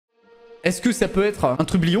Est-ce que ça peut être un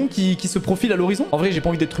trublion qui se profile à l'horizon? En vrai, j'ai pas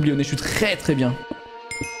envie d'être trublionné, je suis très bien.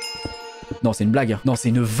 Non, c'est une blague. Non, c'est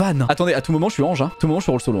une vanne. Attendez, à tout moment, je suis ange. Hein. À tout moment, je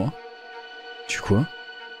suis rôle solo. Hein. Tu quoi?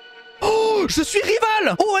 Oh, je suis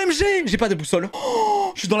rival! OMG! J'ai pas de boussole.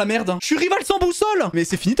 Oh, je suis dans la merde. Je suis rival sans boussole! Mais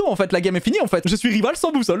c'est finito en fait, la game est finie en fait. Je suis rival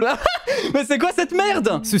sans boussole. Mais c'est quoi cette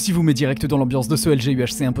merde? Ceci vous met direct dans l'ambiance de ce LG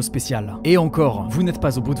UHC un peu spécial. Et encore, vous n'êtes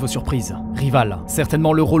pas au bout de vos surprises. Rival,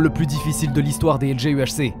 certainement le rôle le plus difficile de l'histoire des LG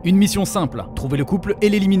UHC. Une mission simple, trouver le couple et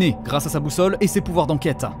l'éliminer, grâce à sa boussole et ses pouvoirs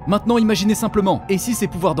d'enquête. Maintenant imaginez simplement, et si ces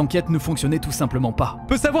pouvoirs d'enquête ne fonctionnaient tout simplement pas?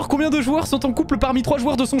 Peut savoir combien de joueurs sont en couple parmi 3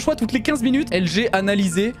 joueurs de son choix toutes les 15 minutes. LG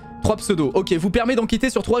analysé 3 pseudos. Ok, vous permet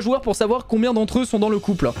d'enquêter sur 3 joueurs pour savoir combien d'entre eux sont dans le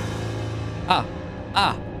couple. Ah.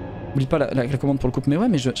 Oublie pas la commande pour le couple. Mais ouais,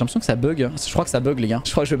 mais j'ai l'impression que ça bug. Je crois que ça bug, les gars.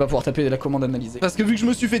 Je crois que je vais pas pouvoir taper la commande analysée. Parce que vu que je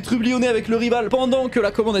me suis fait trublionner avec le rival pendant que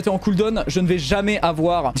la commande était en cooldown, je vais jamais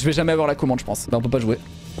avoir la commande, je pense. Bah, on peut pas jouer.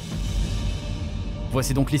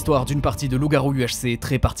 Voici donc l'histoire d'une partie de Loup-Garou UHC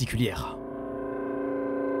très particulière.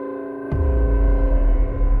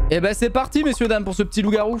 Et bah c'est parti messieurs dames pour ce petit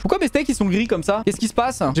loup-garou. Pourquoi mes steaks ils sont gris comme ça? Qu'est-ce qui se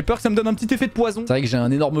passe? J'ai peur que ça me donne un petit effet de poison. C'est vrai que j'ai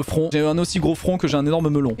un énorme front. J'ai un aussi gros front que j'ai un énorme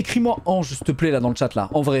melon. Écris-moi ange s'il te plaît là dans le chat là.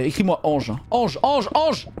 En vrai, écris-moi ange. Ange.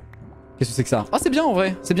 Qu'est-ce que c'est que ça? Ah c'est bien en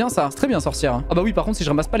vrai, c'est bien ça, c'est très bien sorcière. Ah bah oui par contre si je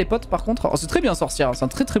ramasse pas les potes par contre, oh, c'est très bien sorcière, c'est un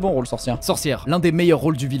très bon rôle sorcière. Sorcière, l'un des meilleurs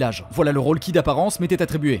rôles du village. Voilà le rôle qui d'apparence m'était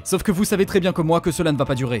attribué. Sauf que vous savez très bien comme moi que cela ne va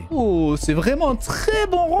pas durer. Oh c'est vraiment un très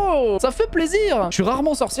bon rôle, ça fait plaisir. Je suis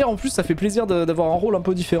rarement sorcière en plus, ça fait plaisir d'avoir un rôle un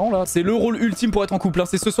peu différent là. C'est le rôle ultime pour être en couple, hein.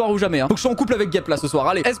 C'est ce soir ou jamais. Hein. Faut que je sois en couple avec Gep là ce soir,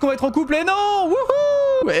 allez. Est-ce qu'on va être en couple? Et non,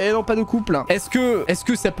 wouhou. Ouais non pas de couple. Est-ce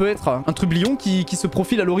que ça peut être un trublion qui se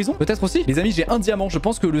profile à l'horizon? Peut-être aussi. Les amis j'ai un diamant, je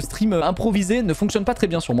pense que le stream improvisé ne fonctionne pas très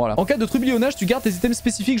bien sur moi là. En cas de trublionnage, tu gardes tes items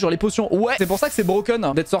spécifiques, genre les potions. Ouais, c'est pour ça que c'est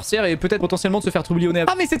broken d'être sorcière et peut-être potentiellement de se faire trublionner.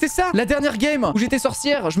 Ah mais c'était ça, la dernière game où j'étais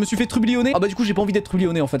sorcière, je me suis fait trublionner. Ah bah du coup j'ai pas envie d'être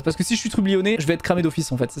trublionné en fait, parce que si je suis trublionné, je vais être cramé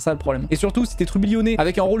d'office en fait, c'est ça le problème. Et surtout si t'es trublionné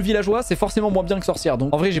avec un rôle villageois, c'est forcément moins bien que sorcière.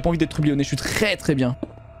 Donc en vrai j'ai pas envie d'être trublionné, je suis très bien.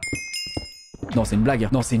 Non c'est une blague,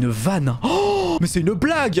 non c'est une vanne. Oh mais c'est une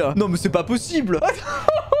blague. Non mais c'est pas possible.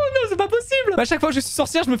 Non c'est pas possible. À chaque fois que je suis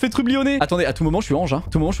sorcière, je me fais trublionner. Attendez, à tout moment je suis ange, hein. À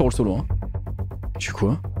tout moment je suis rôle solo. Hein. Tu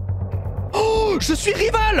quoi? Oh, je suis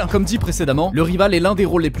rival! Comme dit précédemment, le rival est l'un des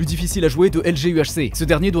rôles les plus difficiles à jouer de LG UHC. Ce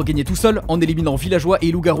dernier doit gagner tout seul en éliminant villageois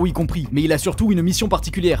et loup-garou y compris. Mais il a surtout une mission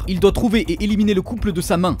particulière. Il doit trouver et éliminer le couple de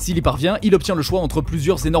sa main. S'il y parvient, il obtient le choix entre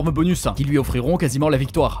plusieurs énormes bonus qui lui offriront quasiment la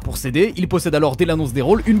victoire. Pour s'aider, il possède alors dès l'annonce des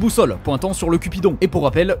rôles une boussole pointant sur le Cupidon. Et pour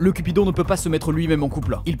rappel, le Cupidon ne peut pas se mettre lui-même en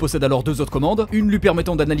couple. Il possède alors 2 autres commandes, une lui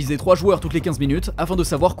permettant d'analyser 3 joueurs toutes les 15 minutes afin de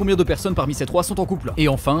savoir combien de personnes parmi ces 3 sont en couple. Et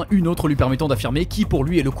enfin, une autre lui permettant d'affirmer qui pour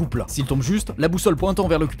lui est le couple. S'il tombe juste, la boussole pointant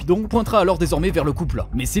vers le Cupidon pointera alors désormais vers le couple.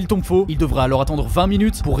 Mais s'il tombe faux, il devra alors attendre 20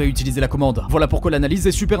 minutes pour réutiliser la commande. Voilà pourquoi l'analyse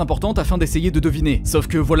est super importante afin d'essayer de deviner. Sauf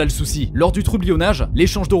que voilà le souci. Lors du trublionnage,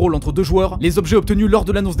 l'échange de rôle entre 2 joueurs, les objets obtenus lors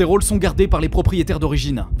de l'annonce des rôles sont gardés par les propriétaires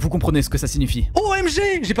d'origine. Vous comprenez ce que ça signifie?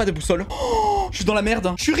 OMG! J'ai pas de boussole. Oh, je suis dans la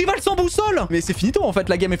merde. Je suis rival sans boussole. Mais c'est finito en fait,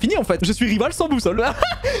 la game est finie en fait. Je suis rival sans boussole.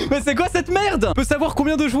 Mais c'est quoi cette merde? Peut savoir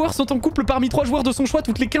combien de joueurs sont en couple parmi 3 joueurs de son choix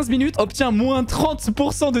toutes les 15 minutes. Obtient moins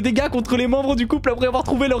 30% de dégâts contre les membres du couple après avoir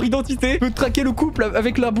trouvé leur identité. Peut traquer le couple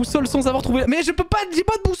avec la boussole sans avoir trouvé. Mais je peux pas, j'ai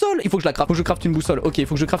pas de boussole. Il faut que je la crafte. Faut que je crafte une boussole. Ok, il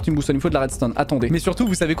faut que je crafte une boussole. Il me faut de la redstone. Attendez. Mais surtout,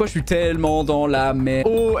 vous savez quoi? Je suis tellement dans la merde.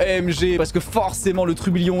 OMG. Parce que forcément, le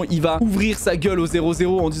trublion, il va ouvrir sa gueule au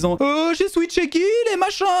 0-0 en disant j'ai switché qui les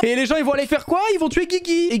machins. Et les gens, ils vont aller faire quoi? Ils vont tuer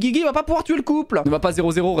Guigui. Et Guigui va pas pouvoir tuer le couple. Ne va pas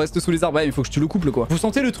 0-0, reste sous les arbres. Ouais, il faut que je tue le couple quoi. Vous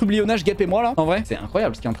sentez le trublionnage Gap et moi là? En vrai, c'est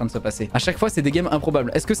incroyable ce qui est en train de se passer. À chaque fois, c'est des games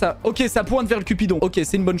improbables. Est-ce que ça. Ok, ça pointe vers le Cupidon. Ok,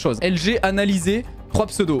 c'est une bonne chose. LG analysé 3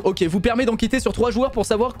 pseudos. Ok, vous permet d'enquêter sur 3 joueurs pour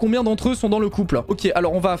savoir combien d'entre eux sont dans le couple. Ok,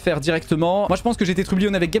 alors on va faire directement. Moi, je pense que j'ai été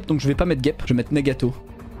trublionné avec Gep, donc je vais pas mettre Gep. Je vais mettre Negato.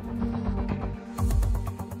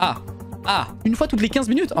 Ah, une fois toutes les 15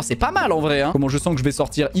 minutes. Oh, c'est pas mal en vrai, hein. Comment je sens que je vais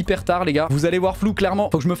sortir hyper tard, les gars. Vous allez voir flou, clairement.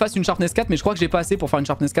 Faut que je me fasse une sharpness 4, mais je crois que j'ai pas assez pour faire une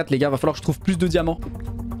sharpness 4, les gars. Va falloir que je trouve plus de diamants.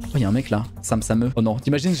 Oh, y'a un mec là. Sam. Oh non,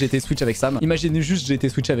 t'imagines j'ai été switch avec Sam. Imaginez juste j'ai été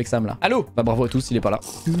switch avec Sam là. Allô? Bah bravo à tous, il est pas là.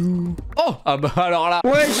 Oh! Ah bah alors là.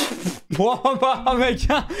 Ouais. Bon bah mec,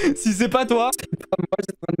 hein, si c'est pas toi. C'est pas moi,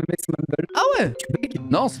 j'ai train de mettre Mumble. Ah ouais?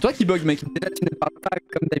 Non, c'est toi qui bug, mec. Déjà, tu ne parles pas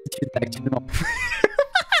comme d'habitude actuellement.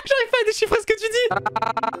 J'arrive pas à déchiffrer ce que tu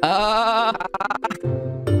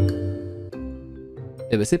dis.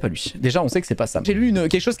 Eh ben c'est pas lui. Déjà on sait que c'est pas ça. J'ai lu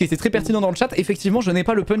quelque chose qui était très pertinent dans le chat. Effectivement je n'ai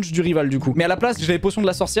pas le punch du rival du coup. Mais à la place j'avais potion de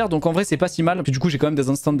la sorcière donc en vrai c'est pas si mal. Puis du coup j'ai quand même des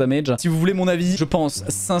instant damage. Si vous voulez mon avis, je pense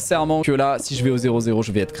sincèrement que là si je vais au 0-0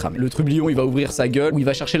 je vais être cramé. Le trublion il va ouvrir sa gueule ou il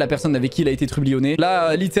va chercher la personne avec qui il a été trublionné.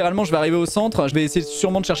 Là littéralement je vais arriver au centre. Je vais essayer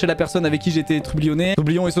sûrement de chercher la personne avec qui j'ai été trublionné.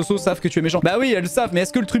 Trublion et Soso savent que tu es méchant. Bah oui elles le savent. Mais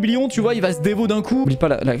est-ce que le trublion tu vois il va se dévo d'un coup? Oublie pas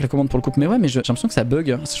la commande pour le couple. Mais ouais mais j'ai l'impression que ça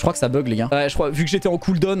bug. Je crois que ça bug les gars. Ouais je crois vu que j'étais en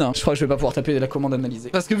cooldown. Je crois que je vais pas pouvoir taper la commande analysée.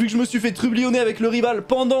 Parce que vu que je me suis fait trublionner avec le rival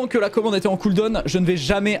pendant que la commande était en cooldown, je vais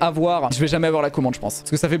jamais avoir la commande je pense.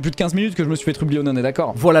 Parce que ça fait plus de 15 minutes que je me suis fait trublionner, on est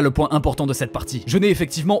d'accord? Voilà le point important de cette partie. Je n'ai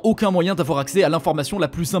effectivement aucun moyen d'avoir accès à l'information la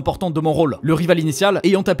plus importante de mon rôle. Le rival initial,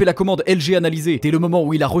 ayant tapé la commande LG analysée dès le moment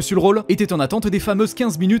où il a reçu le rôle, était en attente des fameuses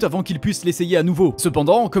 15 minutes avant qu'il puisse l'essayer à nouveau.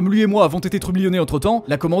 Cependant, comme lui et moi avons été trublionnés entre temps,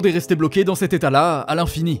 la commande est restée bloquée dans cet état-là à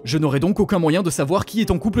l'infini. Je n'aurai donc aucun moyen de savoir qui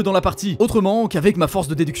est en couple dans la partie, autrement qu'avec ma force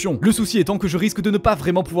de déduction. Le souci étant que je risque de ne pas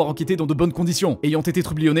vraiment pouvoir enquêter dans de bonnes conditions. Ayant été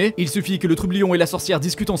trublionné, il suffit que le trublion et la sorcière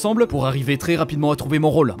discutent ensemble pour arriver très rapidement à trouver mon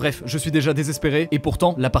rôle. Bref, je suis déjà désespéré et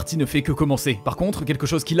pourtant la partie ne fait que commencer. Par contre, quelque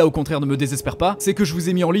chose qui là au contraire ne me désespère pas, c'est que je vous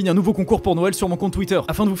ai mis en ligne un nouveau concours pour Noël sur mon compte Twitter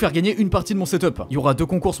afin de vous faire gagner une partie de mon setup. Il y aura 2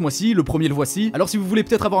 concours ce mois-ci, le premier le voici. Alors si vous voulez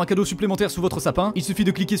peut-être avoir un cadeau supplémentaire sous votre sapin, il suffit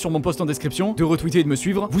de cliquer sur mon post en description, de retweeter et de me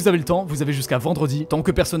suivre. Vous avez le temps, vous avez jusqu'à vendredi, tant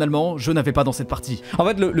que personnellement, je n'avais pas dans cette partie. En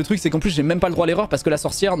fait le truc c'est qu'en plus j'ai même pas le droit à l'erreur parce que la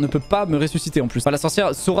sorcière ne peut pas me ressusciter en plus. Enfin, la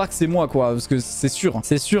sorcière saura que c'est moi quoi, parce que c'est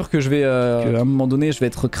sûr que je vais qu'à un moment donné je vais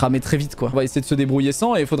être cramé très vite quoi. On va essayer de se débrouiller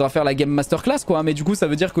sans et il faudra faire la game masterclass quoi, mais du coup ça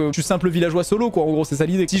veut dire que je suis simple villageois solo quoi, en gros c'est ça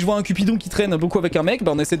l'idée. Si je vois un cupidon qui traîne beaucoup avec un mec,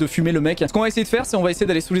 bah on essaie de fumer le mec. Ce qu'on va essayer de faire c'est on va essayer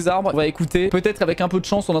d'aller sous les arbres, on va écouter, peut-être avec un peu de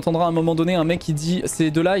chance on entendra à un moment donné un mec qui dit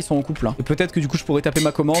ces deux là ils sont en couple hein. Et peut-être que du coup je pourrais taper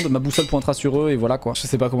ma commande, ma boussole pointera sur eux et voilà quoi. Je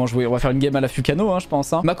sais pas comment jouer, on va faire une game à la Fukano hein, je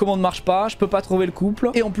pense hein. Ma commande marche pas, je peux pas trouver le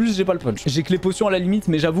couple et en plus j'ai pas le punch. J'ai que les potions à la limite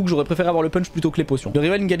mais j'avoue que j'aurais préféré avoir le punch plutôt que les potions. Le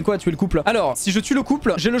rival il gagne quoi à tuer le couple? Alors si je tue le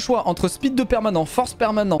couple, j'ai le choix entre speed de permanent, force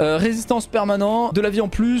permanent, résistance permanent, de la vie en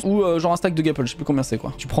plus ou genre un stack de gapple, je sais plus combien c'est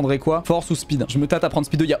quoi. Tu prendrais quoi? Force ou speed? Je me tâte à prendre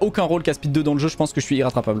speed 2, y a aucun rôle qu'à speed 2 dans le jeu, je pense que je suis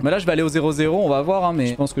irrattrapable. Mais là je vais aller au 0-0, on va voir hein, mais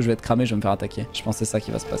je pense que je vais être cramé, je vais me faire attaquer. Je pense que c'est ça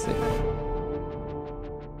qui va se passer.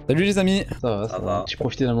 Salut les amis. Ça va. J'ai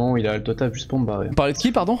profité d'un moment où il a le total juste pour me barrer. On parlait de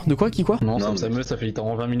qui pardon? De quoi? Qui quoi? Non, ça fait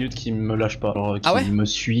littéralement 20 minutes qu'il me lâche pas. Genre qu'il me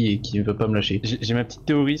suit et qu'il veut pas me lâcher. J'ai ma petite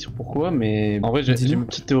théorie sur pourquoi, mais en vrai j'ai ma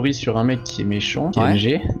petite théorie sur un mec qui est méchant, qui est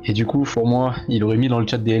LG. Et du coup pour moi, il aurait mis dans le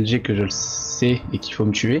chat des LG que je le sais et qu'il faut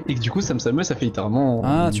me tuer. Et que du coup ça fait littéralement...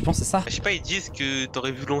 Ah tu penses c'est ça? Je sais pas, ils disent que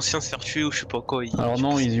t'aurais vu l'ancien se faire tuer ou je sais pas quoi. Alors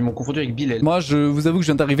non, ils m'ont confondu avec Bilal. Moi je vous avoue que je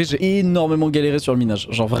viens d'arriver, j'ai énormément galéré sur le minage.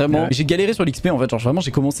 Genre vraiment, j'ai galéré sur l'XP en fait. Genre vraiment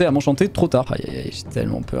j'ai commencé à m'enchanter trop tard. Aïe aïe aïe, j'ai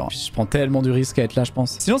tellement peur. Je prends tellement du risque à être là je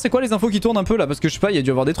pense. Sinon c'est quoi les infos qui tournent un peu là? Parce que je sais pas, il y a dû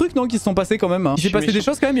avoir des trucs non qui se sont passés quand même hein. Il s'est passé des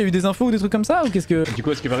choses quand même, il y a eu des infos ou des trucs comme ça ou qu'est-ce que... Du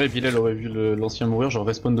coup est-ce que pareil Bilal aurait vu l'ancien mourir, genre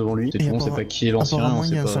respawn devant lui? C'est tout, on sait pas qui est l'ancien, on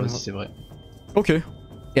sait pas si c'est vrai. Ok.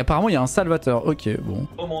 Et apparemment il y a un salvateur, ok bon.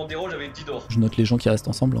 Oh mon déro j'avais 10 d'or. Je note les gens qui restent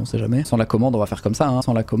ensemble, on sait jamais. Sans la commande on va faire comme ça hein.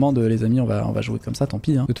 Sans la commande les amis on va jouer comme ça, tant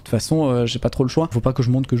pis hein. De toute façon j'ai pas trop le choix. Faut pas que je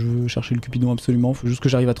montre que je veux chercher le cupidon absolument. Faut juste que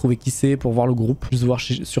j'arrive à trouver qui c'est pour voir le groupe. Juste voir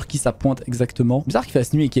sur qui ça pointe exactement. Bizarre qu'il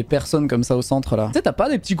fasse nuit et qu'il y ait personne comme ça au centre là. Tu sais t'as pas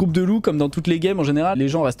des petits groupes de loups comme dans toutes les games en général? Les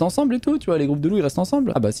gens restent ensemble et tout tu vois, les groupes de loups ils restent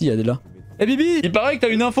ensemble. Ah bah si il y a des là. Eh Bibi, il paraît que t'as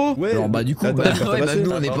une info. Ouais. Alors bah du coup,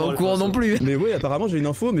 nous on est pas au courant non plus. Mais ouais, apparemment j'ai une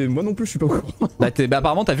info, mais moi non plus je suis pas au courant. Bah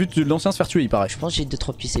apparemment t'as vu l'ancien se faire tuer il paraît. Je pense que j'ai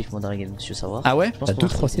 2-3 petits safe moi dans la game, si tu veux savoir. Ah ouais? T'as T'as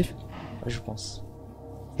 2-3 safe? Ouais, je pense.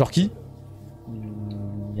 Genre qui?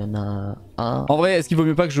 Il y en a un. En vrai, est-ce qu'il vaut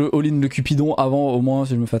mieux pas que je all-in le cupidon avant au moins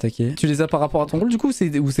si je me fais attaquer? Tu les as par rapport à ton rôle du coup ou c'est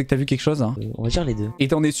que t'as vu quelque chose hein? On va dire les deux. Et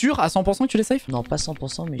t'en es sûr à 100% que tu les safe? Non, pas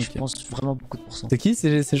 100%, mais je pense vraiment beaucoup de pourcents. C'est qui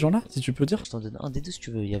ces gens-là si tu peux dire? Je t'en donne un des deux si tu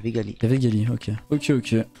veux, il y avait Gali. Il y avait Gali, ok.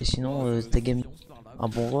 Ok. Et sinon, ta game, un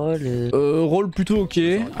bon rôle. Rôle plutôt ok.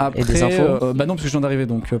 Après, et des infos bah non parce que je viens d'arriver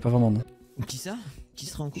donc pas vraiment non. Qui ça? Qui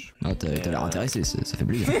sera en couple? Ah t'as l'air intéressé, ça fait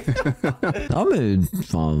plaisir. Non mais,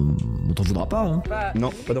 enfin, on t'en voudra pas hein. Non,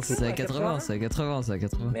 pas d'infos. C'est à 80, c'est à 80, c'est à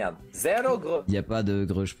 80. Merde, 0 gros. Y'a pas de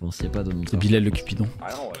greu je pense, y'a pas de C'est Bilal le cupidon. Ah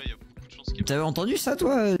non, ouais. T'avais entendu ça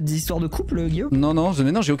toi, d'histoire de couple Guillaume? Non,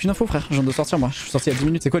 j'ai aucune info frère, je viens de sortir moi, je suis sorti il y a 10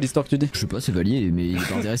 minutes, c'est quoi l'histoire que tu dis? Je sais pas, c'est Valier mais il est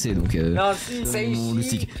pas intéressé donc Non, si, on le Saishi,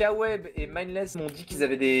 stick. Kweb et Mindless m'ont dit qu'ils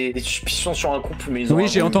avaient des suspicions sur un couple, mais ils ont Oui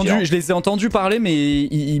rien j'ai voulu entendu, dire. je les ai entendus parler mais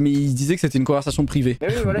ils disaient que c'était une conversation privée. Mais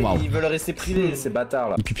oui, voilà, Wow. ils veulent rester privés, ces bâtards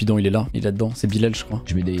là. Le cupidon il est là dedans, c'est Bilal je crois.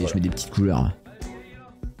 Je mets des petites couleurs.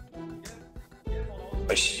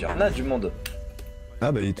 Wesh, y'en a du monde.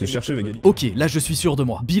 Ah bah il te cherchait Vegali. Ok, là je suis sûr de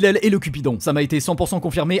moi. Bilal est le Cupidon. Ça m'a été 100%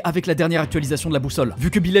 confirmé avec la dernière actualisation de la boussole. Vu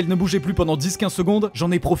que Bilal ne bougeait plus pendant 10-15 secondes,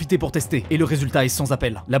 j'en ai profité pour tester. Et le résultat est sans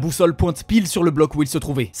appel. La boussole pointe pile sur le bloc où il se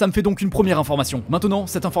trouvait. Ça me fait donc une première information. Maintenant,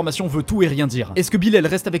 cette information veut tout et rien dire. Est-ce que Bilal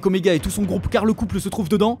reste avec Omega et tout son groupe car le couple se trouve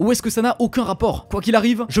dedans? Ou est-ce que ça n'a aucun rapport? Quoi qu'il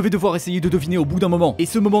arrive, je vais devoir essayer de deviner au bout d'un moment. Et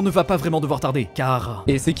ce moment ne va pas vraiment devoir tarder, car...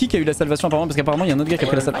 Et c'est qui a eu la salvation apparemment? Parce qu'apparemment il y a un autre gars qui a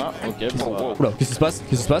pris la salvation. Ah, ok, bon. Oula, qu'est-ce qui se passe?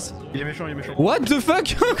 Qu'est-ce qui se passe? Il est méchant, il est méchant. What the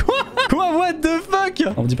fuck? Quoi? What the fuck?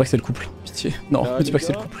 On me dit pas que c'est le couple. Pitié. Non, me dis pas que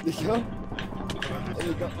c'est le couple.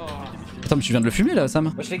 Attends, mais tu viens de le fumer là,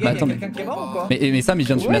 Sam? Bah, attends, mais Sam il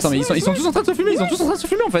vient de fumer. Attends, mais ils sont tous en train de se fumer. Ils sont tous en train de se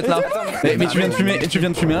fumer en fait là. Mais tu viens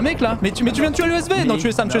de fumer un mec là. Mais tu viens de tuer l'USV. Non, tu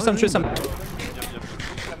es Sam.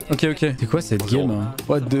 Ok. C'est quoi cette game?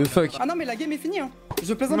 What the fuck? Ah non, mais la game est finie, hein.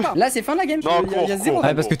 Je plaisante pas. Là, c'est fin de la game. Il y a zéro.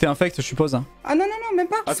 Ah, parce que t'es infect, je suppose. Ah non, même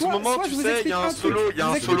pas. À ce moment, tu sais, il y a un solo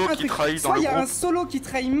qui trahit dans le groupe. Soit il y a un solo qui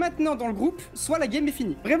trahit maintenant dans le groupe, soit la game est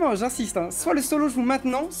finie. Vraiment, j'insiste. Hein. Soit le solo joue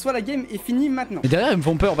maintenant, soit la game est finie maintenant. Et derrière, ils me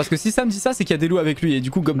font peur parce que si Sam dit ça, c'est qu'il y a des loups avec lui et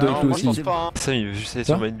du coup, Gob doit avec lui aussi. Non, je pense pas. Ça, il veut juste aller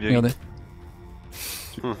sur ma une Regardez.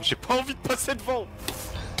 J'ai pas envie de passer devant.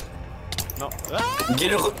 Non.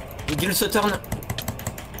 Gil se turn.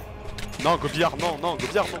 Non, Gobiard, non,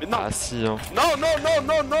 Gobiard, non. Mais non. Ah si, hein. Non.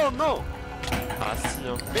 Ah si,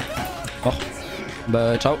 hein. Oh.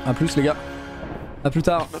 Bah, ciao, à plus les gars. À plus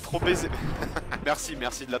tard. On a trop baisé.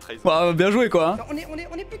 merci de la trahison. Bah, bien joué quoi. Hein. On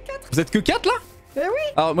est plus que 4. Vous êtes que 4 là? Eh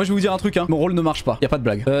oui. Alors moi je vais vous dire un truc hein, mon rôle ne marche pas, y a pas de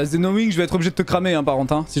blague. Xenowing, je vais être obligé de te cramer hein par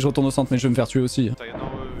contre hein, si je retourne au centre, mais je vais me faire tuer aussi. Non, oui,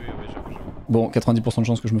 j'avoue. Bon, 90% de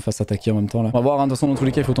chance que je me fasse attaquer en même temps là. On va voir hein, de toute façon dans tous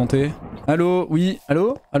les cas il faut tenter. Allô? Oui?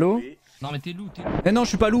 Allô? Oui. Non mais t'es loup, Eh non, je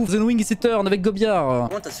suis pas loup, Xenowing il s'est turn avec Gobiard.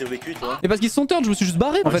 Comment t'as survécu toi? Et parce qu'ils se sont turn, je me suis juste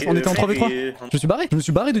barré en fait, on était en 3v3. Je me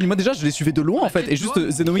suis barré de moi déjà, je les suivais de loin en fait, et juste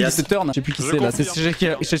Xenowing il s'est turn, je sais plus qui c'est là,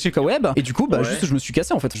 c'est chez Web, et du coup bah juste je me suis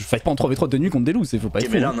cassé en fait, je fight pas en 3v3 de nuit contre des loups, faut pas être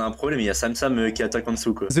fou. Mais là on a un problème, il y a Sam qui attaque en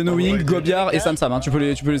dessous quoi. Xenowing, Gobiard et Sam hein, tu peux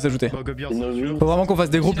les ajouter. Faut vraiment qu'on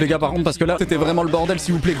fasse des groupes les gars par contre, parce que là c'était vraiment le bordel,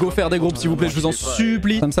 s'il vous plaît, go faire des groupes s'il vous plaît, je vous en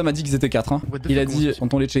supplie. Sam a dit qu'ils étaient 4 hein. Il a dit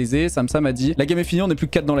quand on les chasait, Sam a dit la game est finie, on est plus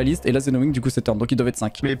que 4 dans la liste, et là Xenowing du coup c'est turn, donc ils doivent être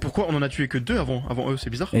 5. Mais pourquoi on en a tué que 2 avant eux, c'est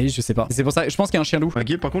bizarre. Et je sais pas. C'est pour ça, je pense qu'il y a un chien loup.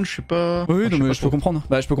 Guy, par contre, je sais pas. Oui, non, mais je peux comprendre.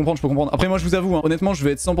 Bah, je peux comprendre. Après, moi, je vous avoue, hein, honnêtement, je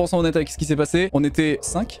vais être 100% honnête avec ce qui s'est passé. On était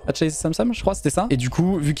 5 à chase Sam, je crois, c'était ça. Et du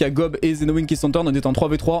coup, vu qu'il y a Gob et Xenowing qui sont turn, on était en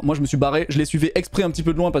 3v3. Moi, je me suis barré. Je les suivais exprès un petit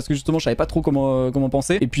peu de loin parce que justement, je savais pas trop comment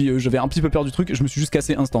penser. Et puis, j'avais un petit peu peur du truc. Je me suis juste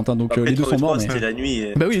cassé instant. Hein, donc, les deux sont morts. C'était la nuit.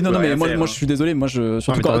 Bah oui, non, mais moi, je suis désolé. Moi,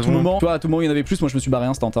 surtout quand à tout moment, tu vois, à tout moment, il y en avait plus. Moi, je me suis barré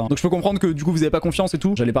instant. Hein. Donc, je peux comprendre que du coup, vous avez pas confiance et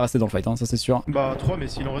tout. J'allais pas rester dans le fight, hein, ça c'est sûr. Bah, 3, mais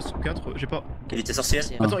s'il en reste 4, j'ai pas. Il était sorcier.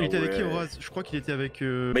 Attends, il était avec qui Horaz? Je crois qu'il était avec.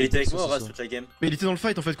 Bah, il était avec moi Horaz toute la game. Mais il était dans le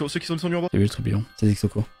fight en fait, ceux qui sont descendus en bas. T'as vu le trublion? C'est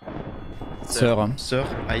Xoko. Sœur,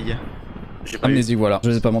 aïe. Amnésique, voilà, je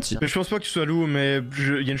les ai pas menti. Mais je pense pas que tu sois loup, mais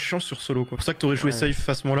il y a une chance sur solo quoi. C'est pour ça que t'aurais joué safe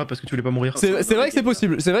à ce moment là parce que tu voulais pas mourir. C'est vrai que c'est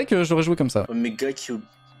possible, c'est vrai que j'aurais joué comme ça. Omega qui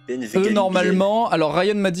normalement, alors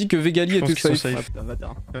Ryan m'a dit que Vegali était safe.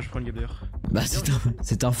 Là, je prends une game d'ailleurs. Bah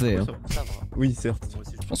c'est un fait hein. Oui certes.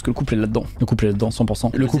 Je pense que le couple est là-dedans. Le couple est là-dedans 100%.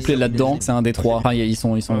 Le couple est là-dedans, c'est un des 3. Enfin ils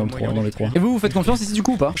sont dans les 3. Et vous faites confiance ici du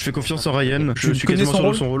coup ou pas? Je fais confiance en Ryan, je suis connais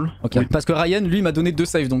quasiment son rôle. Ok. Oui. Parce que Ryan lui m'a donné 2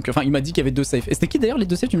 saves donc enfin il m'a dit qu'il y avait 2 saves. Et c'était qui d'ailleurs les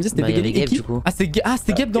 2 saves? Tu me disais c'était Vegali et qui? Ah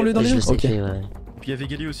c'était Gab dans les deux. Ok. Puis il y avait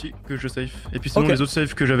Vegali aussi que je safe. Et puis sinon les autres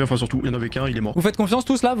saves que j'avais, enfin surtout, il y en avait qu'un, il est mort. Vous faites confiance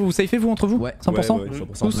tous là? Vous safez vous entre vous? Ouais. 100%? Ouais,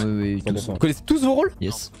 100%. Tous? Oui, tous. Vous connaissez tous vos rôles?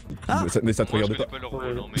 Yes. Mais ça te regarde pas.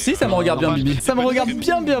 Si ça me regarde bien Bibi. Ça me regarde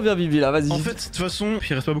bien Bibi là, vas-y. En fait, de toute façon,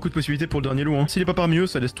 il reste pas beaucoup de possibilités pour le dernier loup. Hein. S'il est pas parmi eux,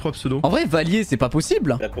 ça laisse 3 pseudos. En vrai Valier c'est pas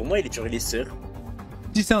possible. Bah pour moi il est sur les sœurs.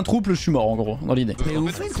 Si c'est un trouble, je suis mort en gros, dans l'idée. Mais vous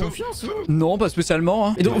faites confiance Non, pas spécialement.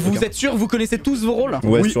 Hein. Et donc, vous êtes sûr, vous connaissez tous vos rôles?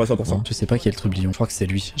 Ouais, sûr à 100%. Je sais pas qui est le trublion, je crois que c'est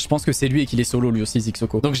lui. Je pense que c'est lui et qu'il est solo lui aussi,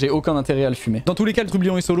 Xoko. Donc j'ai aucun intérêt à le fumer. Dans tous les cas, le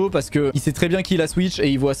trublion est solo parce que il sait très bien qu'il a switch et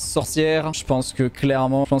il voit sorcière. Je pense que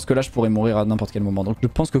clairement, là, je pourrais mourir à n'importe quel moment. Donc je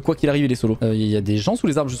pense que quoi qu'il arrive, il est solo. Il y a des gens sous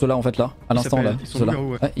les arbres juste là, en fait, là. À l'instant, là.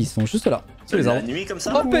 Ils sont juste là. Sous les arbres. La nuit comme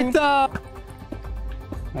ça. Oh pétard!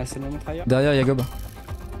 Ah, c'est le moment trahir. Derrière, il y a Gob.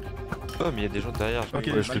 Oh mais il y a des gens derrière,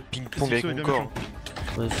 je fais ping-pong avec mon corps.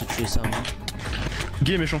 Ouais, faut tuer ça.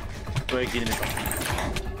 Guy est méchant. Ouais, Guy est méchant.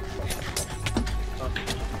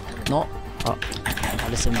 Non. Ah,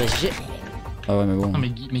 laisse me bâcher. Ah ouais, mais bon. Non mais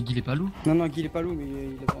Guy il est pas loup. Non, Guy il est pas loup, mais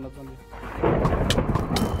on a besoin de lui.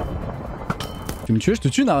 Tu me tues, je te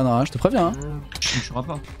tue, Nara, je te préviens. Hein. Tu me tueras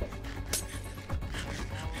pas.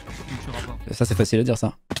 Tu me tueras pas. Ça, c'est facile à dire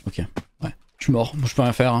ça. Ok. Ouais. Je suis mort, je peux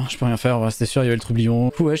rien faire, hein. Je peux rien faire, c'était sûr, il y avait le trublion.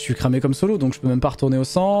 Du coup, ouais, je suis cramé comme solo, donc je peux même pas retourner au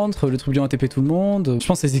centre. Le trublion a TP tout le monde. Je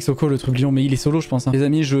pense que c'est Zixoko le trublion, mais il est solo, je pense. Hein. Les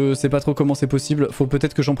amis, je sais pas trop comment c'est possible. Faut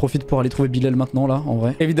peut-être que j'en profite pour aller trouver Bilal maintenant, là, en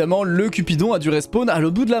vrai. Évidemment, le Cupidon a dû respawn à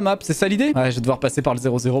l'autre bout de la map, c'est ça l'idée? Ouais, je vais devoir passer par le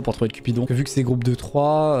 0-0 pour trouver le Cupidon. Vu que c'est groupe de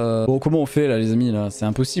 3, bon, comment on fait là, les amis, là? C'est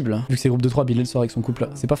impossible. Hein. Vu que c'est groupe de 3, Bilal sort avec son couple, là.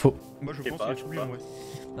 C'est pas faux. Moi, je pense qu'il y a trublion, ouais.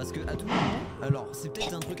 Parce que à tout moment, alors c'est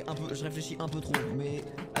peut-être un truc un peu, je réfléchis un peu trop, mais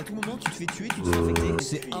à tout moment tu te fais tuer, tu te fais infecter.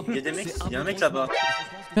 C'est un peu. Il y a des mecs, il y a un mec là-bas.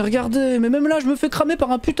 Mais regardez, mais même là je me fais cramer par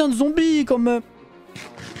un putain de zombie comme.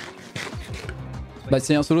 Bah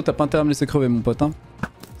si y a un solo, t'as pas intérêt à me laisser crever mon pote hein.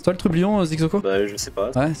 C'est toi le trublion Zixoko? Bah je sais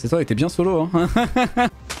pas. Ouais c'est toi, il était bien solo hein. Pas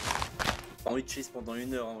envie de chase pendant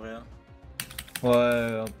 1 heure en vrai. Ouais,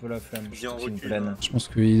 un peu la flemme. Viens en recul. Je pense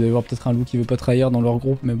qu'il doit y avoir peut-être un loup qui veut pas trahir dans leur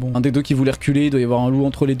groupe, mais bon. Un des deux qui voulait reculer, il doit y avoir un loup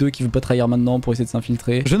entre les deux qui veut pas trahir maintenant pour essayer de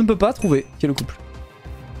s'infiltrer. Je ne peux pas trouver qui est le couple.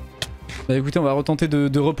 Bah écoutez, on va retenter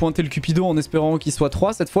de repointer le Cupidon en espérant qu'il soit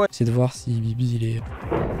 3 cette fois. Essayer de voir si Bibi il est...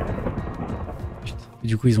 Putain. Et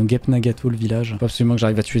du coup ils ont Gep Nagato le village. Faut absolument que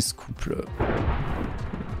j'arrive à tuer ce couple.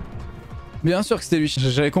 Bien sûr que c'était lui,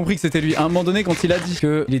 j'avais compris que c'était lui. À un moment donné quand il a dit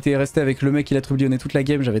qu'il était resté avec le mec qui l'a trublionné toute la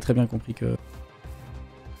game, j'avais très bien compris que...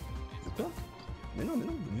 Mais non, du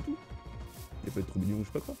tout. Il y a pas de trublion ou je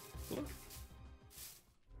sais pas quoi.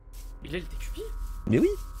 Il était cupi? Mais oui.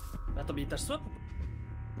 Attends, mais il tâche swap?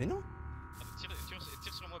 Mais non.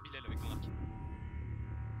 Tire sur moi Bilal avec ton arc.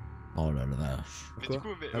 Oh là là vache. Mais du coup,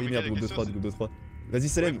 ah oui merde, groupe de 3, groupe de 3. Vas-y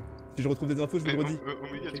Salem, si je retrouve des infos, je vous le redis.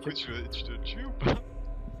 Omega, du coup, tu te tues ou pas?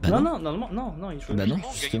 Bah non, normalement, non, il joue. Bah non,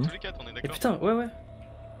 justement. Tous les 4, on est d'accord. Et putain, ouais.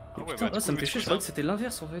 Ah ouais, putain, bah, ça me fait chier, je croyais que c'était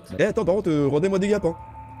l'inverse en fait. Eh attends, par contre, rendez-moi des gaps hein.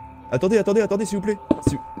 Attendez s'il vous plaît.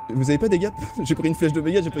 Si... Vous avez pas des gaps? J'ai pris une flèche de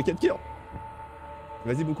méga, j'ai pris 4 cœurs.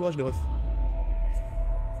 Vas-y, bon courage les refs.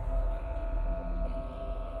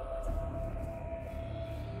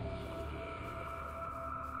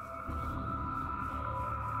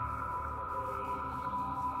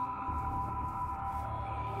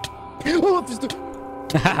 Oh putain.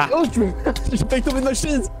 Oh j'ai failli tomber de ma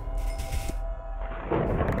chaise.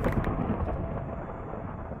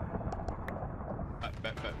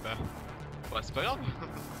 Ouais, c'est pas grave.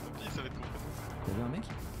 Tant pis, ça va être complet. T'as vu un mec?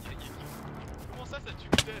 Comment ça tue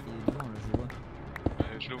Bilal?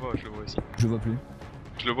 Je le vois aussi. Je le vois plus.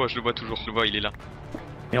 Je le vois toujours, je le vois, il est là.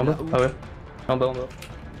 Et en bas? Ah ouais. En bas.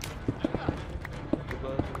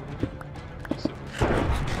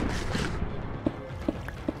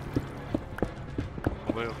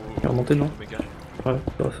 Il est remonté non? Ouais,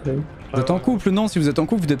 vous êtes en couple, non? Si vous êtes en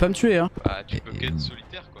couple, vous devez pas me tuer hein. Bah tu peux être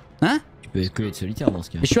solitaire quoi. Hein? Tu peux que être solitaire dans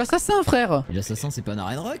ce cas. Mais je suis assassin frère. Et l'assassin c'est pas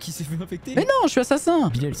Naeselius qui s'est fait infecter? Mais non, je suis assassin.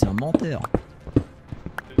 Bilal c'est un menteur.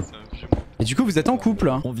 Et du coup vous êtes en couple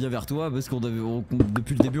hein. On vient vers toi parce qu'on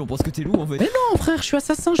depuis le début on pense que t'es loup en fait. Mais non frère, je suis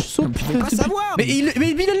assassin, je suis saut. Tu peux pas savoir. Mais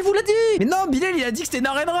Bilal il vous l'a dit. Mais non, Bilal il a dit que c'était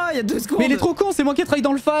Naeselius il y a 2 secondes. Mais il est trop con, c'est moi qui ai trahi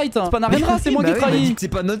dans le fight. C'est pas Naeselius, c'est moi qui ai trahi. C'est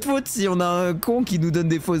pas notre faute si on a un con qui nous donne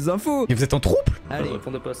des fausses infos. Mais vous êtes en trouble? Allez,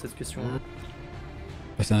 répondez pas à cette question.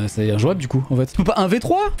 C'est injouable du coup en fait. Tu peux pas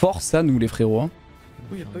 1v3? Force à nous les frérots hein.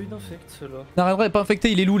 Oui, y'a pas eu d'infect là. Naeselius est pas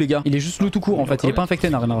infecté, il est loup les gars. Il est juste loup tout court en fait, il est pas infecté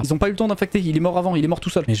Naeselius. Ils ont pas eu le temps d'infecter, il est mort avant, il est mort tout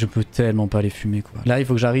seul. Mais je peux tellement pas les fumer quoi. Là il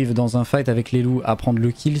faut que j'arrive dans un fight avec les loups à prendre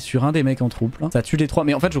le kill sur un des mecs en trouble. Ça tue les 3,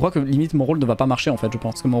 mais en fait je crois que limite mon rôle ne va pas marcher en fait, je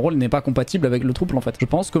pense. Parce que mon rôle n'est pas compatible avec le trouble en fait. Je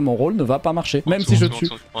pense que mon rôle ne va pas marcher, même si je tue.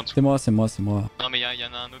 C'est moi. Non mais y'en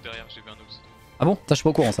a un autre derrière, j'ai vu un autre. Ah bon? Ça je suis pas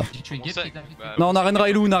au courant ça. Bah, non, Naeselius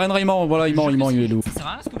est loup, Naeselius il ment, voilà, il ment, il est loup. Ça sert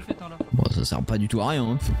à rien ce que vous faites là. Bon, ça sert pas du tout à rien.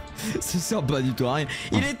 Hein. Ça sert pas du tout à rien.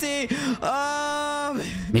 Il était.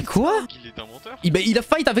 Mais quoi? Il est un menteur. Il a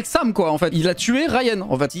fight avec Sam quoi en fait. Il a tué Ryan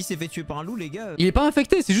en fait. S'il s'est fait tuer par un loup, les gars. Il est pas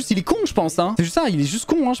infecté, c'est juste il est con je pense hein. C'est juste ça, il est juste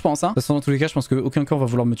con hein je pense hein. De toute façon dans tous les cas je pense qu'aucun camp va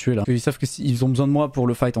vouloir me tuer là. Parce qu'ils savent qu'ils ont besoin de moi pour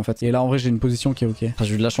le fight en fait. Et là en vrai j'ai une position qui est ok. Enfin,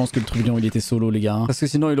 j'ai eu de la chance que le trublion il était solo les gars hein. Parce que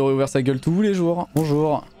sinon il aurait ouvert sa gueule tous les jours.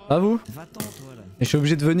 Bonjour. À vous. Et je suis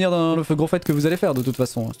obligé de venir dans le gros fight que vous allez faire de toute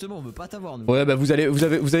façon. Justement, on veut pas t'avoir nous. Ouais bah vous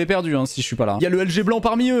avez perdu hein si je suis pas là. Il y a le LG blanc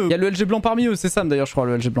parmi eux. C'est Sam d'ailleurs je crois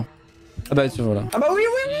le LG blanc. Ah bah tu voilà. Ah bah oui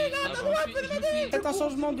là, c'est un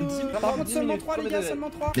changement de... Par contre seulement 3 les gars, seulement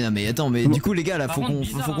 3. Mais non mais attends, mais du coup les gars là faut qu'on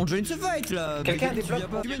join ce fight là. Quelqu'un tu viens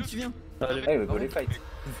pas. Tu viens. Allez, on va les fight.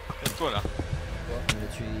 Toi là.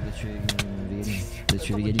 Il a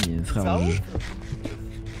tué Vegali, frère.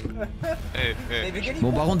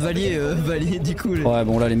 Bon par contre Valier du coup. Ouais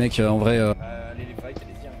bon là les mecs en vrai...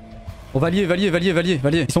 Oh Valier.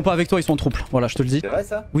 Ils sont pas avec toi, ils sont en trouble. Voilà, je te le dis. C'est vrai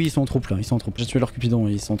ça? Oui, ils sont en trouble, ils sont en trouble. J'ai tué leur Cupidon,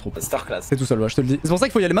 ils sont en trouble. Star class. C'est tout seul, ouais, je te le dis. C'est pour ça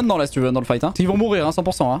qu'il faut y aller maintenant là si tu veux dans le fight hein. Ils vont mourir hein,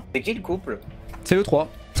 100% hein. C'est qui le couple? C'est eux 3.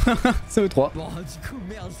 C'est E3. Bon, du coup,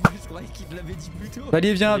 merde, je croyais qu'il l'avait dit plus tôt.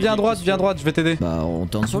 Allez, viens à droite, je vais t'aider. Bah, on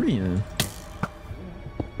tourne sur lui.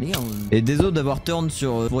 Les gars, Et désolé d'avoir turn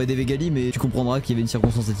pour aider Vegali, mais tu comprendras qu'il y avait une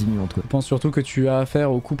circonstance atténuante quoi. Je pense surtout que tu as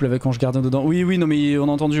affaire au couple avec Ange Gardien dedans. Oui, non mais on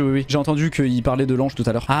a entendu, oui. J'ai entendu qu'il parlait de l'ange tout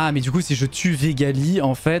à l'heure. Ah, mais du coup, si je tue Vegali,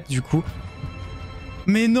 en fait, du coup...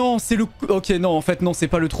 Mais non, c'est le... Ok, non, en fait, non, c'est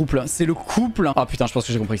pas le trouble. C'est le couple. Ah putain, je pense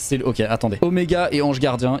que j'ai compris. C'est Ok, attendez. Oméga et Ange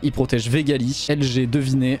Gardien, ils protègent Vegali. LG,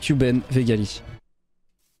 deviné. Cuben, Vegali.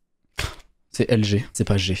 C'est LG, c'est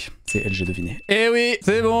pas G, c'est LG deviné. Eh oui,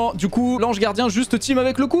 c'est bon. Du coup, l'ange gardien juste team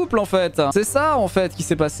avec le couple en fait. C'est ça en fait qui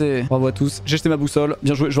s'est passé. Bravo à tous. J'ai jeté ma boussole.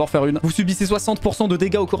 Bien joué, je vais en refaire une. Vous subissez 60% de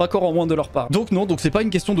dégâts au corps à corps en moins de leur part. Donc non, donc c'est pas une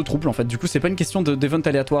question de trouble en fait. Du coup, c'est pas une question d'event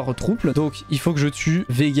aléatoire trouble. Donc il faut que je tue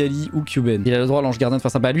Vegali ou Cuben. Il a le droit l'ange gardien de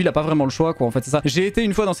faire ça. Bah lui, il a pas vraiment le choix quoi. En fait, c'est ça. J'ai été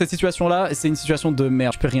une fois dans cette situation là et c'est une situation de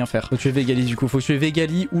merde. Je peux rien faire. Faut tuer Vegali du coup. Faut tuer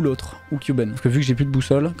Vegali ou l'autre ou Cuben. Parce que vu que j'ai plus de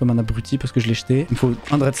boussole comme un abruti parce que je l'ai jeté, il me faut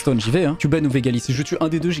un redstone. J'y vais hein. Cuben ou Vegali. Si je tue un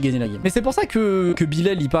des deux, j'ai gagné la game. Mais c'est pour ça que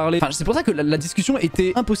Bilal y parlait. Enfin, c'est pour ça que la discussion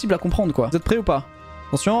était impossible à comprendre quoi. Vous êtes prêts ou pas?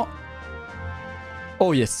 Attention.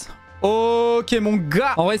 Oh yes. Ok mon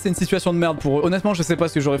gars. En vrai c'est une situation de merde pour eux. Honnêtement je sais pas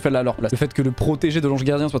ce que j'aurais fait là à leur place. Le fait que le protégé de l'ange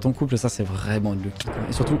gardien soit ton couple, ça c'est vraiment une lucky quoi.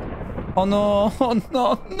 Et surtout... Oh non. Oh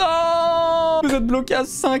non. Non. Vous êtes bloqué à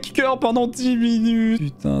 5 cœurs pendant 10 minutes.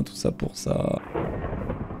 Putain tout ça pour ça.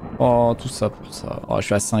 Oh, tout ça pour ça. Oh, je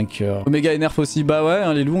suis à 5 heures. Oméga et Nerf aussi. Bah ouais,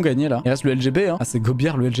 hein, les loups ont gagné là. Il reste le LGB. Hein. Ah, c'est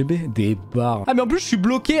Gobière le LGB. Des barres. Ah, mais en plus, je suis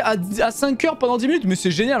bloqué à 5 heures pendant 10 minutes. Mais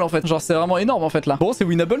c'est génial en fait. Genre, c'est vraiment énorme en fait là. Bon, c'est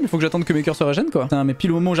winnable, mais faut que j'attende que mes cœurs se régènent quoi. Putain, mais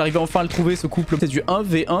pile au moment où j'arrivais enfin à le trouver, ce couple. C'est du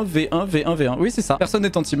 1v1, V1, V1, V1. Oui, c'est ça. Personne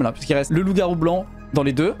n'est en team là. Puisqu'il reste le loup-garou blanc dans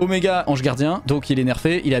les deux. Oméga, ange gardien. Donc, il est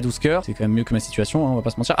nerfé. Il est à 12 cœurs. C'est quand même mieux que ma situation, hein, on va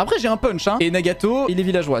pas se mentir. Après, j'ai un punch. Hein. Et Nagato, il est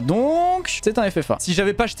villageois. Donc, c'est un FFA. Si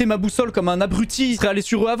j'avais pas jeté ma boussole comme un abruti, je serais allé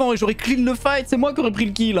sur eux avant et j'aurais clean le fight. C'est moi qui aurais pris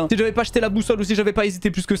le kill. Si j'avais pas jeté la boussole ou si j'avais pas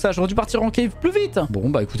hésité plus que ça, j'aurais dû partir en cave plus vite. Bon,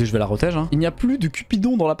 bah écoutez, je vais la rotège. Hein. Il n'y a plus de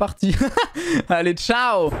Cupidon dans la partie. Allez,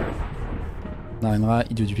 ciao. Narendra,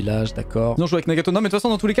 idiot du village, d'accord. Non, je joue avec Nagato. Non, mais de toute façon,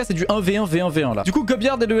 dans tous les cas, c'est du 1v1, V1, V1 là. Du coup,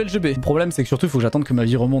 Gobiard et le LGB. Le problème, c'est que surtout, il faut que j'attende que ma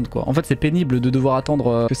vie remonte quoi. En fait, c'est pénible de devoir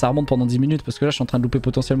attendre que ça remonte pendant 10 minutes parce que là, je suis en train de louper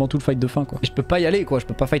potentiellement tout le fight de fin quoi. Et je peux pas y aller quoi. Je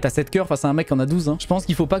peux pas fight à 7 cœurs face à un mec qui en a 12. Hein. Je pense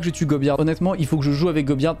qu'il faut pas que je tue Gobiard. Honnêtement, il faut que je joue avec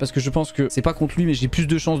Gobiard parce que je pense que c'est pas contre lui, mais j'ai plus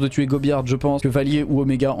de chances de tuer Gobiard, je pense, que Valier ou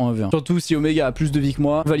Oméga en 1v1. Surtout si Oméga a plus de vie que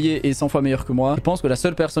moi, Valier est 100 fois meilleur que moi. Je pense que la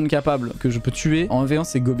seule personne capable que je peux tuer en 1v1,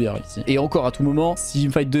 c'est Gobiard ici. Et encore à tout moment, s'il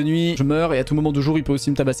me fight de nuit, je meurs et à tout moment de jour, il peut aussi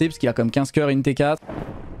me tabasser parce qu'il a comme 15 cœurs et une T4.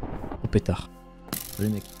 Oh pétard. Salut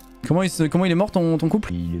mec. Comment il est mort ton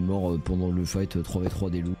couple? Il est mort pendant le fight 3v3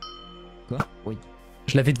 des loups. Quoi? Oui.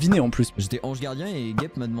 Je l'avais deviné en plus. J'étais ange gardien et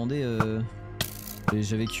Gep m'a demandé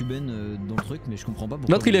j'avais Cuben dans le truc mais je comprends pas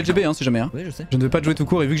pourquoi. L'autre il est LGB hein si jamais hein. Ouais je sais. Je ne vais pas le jouer tout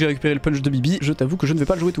court et vu que j'ai récupéré le punch de Bibi, je t'avoue que je ne vais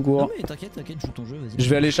pas le jouer tout court. Non mais t'inquiète, joue ton jeu, vas-y. Je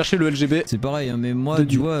vais aller chercher le LGB. C'est pareil hein, mais moi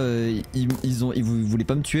tu vois ils voulaient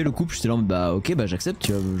pas me tuer le couple, j'étais là bah ok bah j'accepte,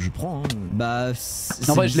 tu vois, je prends hein. Bah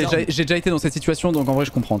en vrai j'ai déjà été dans cette situation donc en vrai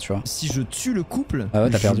je comprends tu vois. Si je tue le couple, ah ouais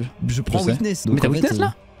t'as perdu. Je prends weakness. Mais t'as weakness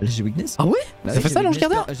là? J'ai weakness. Ah ouais? Bah ça fait ça l'ange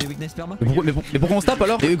gardien? J'ai weakness perma. Mais pourquoi on se tape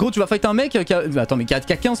alors? Et gros tu vas fight un mec qui a... Attends mais qui a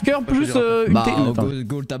 15 cœurs plus une bah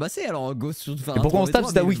go le tabasser alors go sur... Et pourquoi on se tape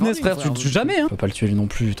si t'as weakness frère? Tu tues jamais hein? Je peux pas le tuer lui non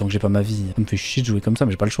plus tant que j'ai pas ma vie. Ça me fait chier de jouer comme ça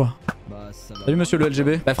mais j'ai pas le choix. Salut monsieur le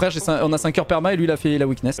LGB. Bah frère on a 5 cœurs perma et lui il a fait la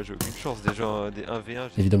weakness. J'ai aucune chance déjà des 1v1.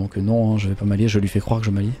 Évidemment que non hein, je vais pas m'allier, je lui fais croire que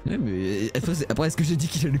je m'allie. Ouais mais après est-ce que j'ai dit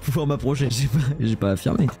qu'il allait pouvoir m'approcher? J'ai pas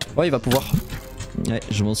affirmé. Ouais il va pouvoir. Ouais,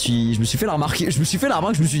 je me suis fait la remarque, je me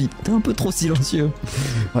suis dit, t'es un peu trop silencieux.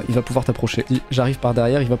 Ouais, il va pouvoir t'approcher. Si j'arrive par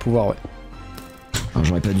derrière, il va pouvoir, ouais. Alors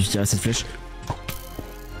j'aurais pas dû tirer cette flèche.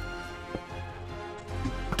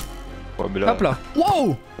 Ouais, mais là... Hop là.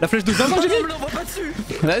 Wow. La flèche de zinzin, j'ai mis. l'envoie pas dessus.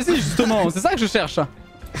 Vas-y, justement, c'est ça que je cherche.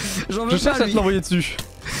 Je cherche à te l'envoyer dessus.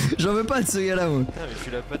 J'en veux pas de ce gars-là, moi. Putain, mais je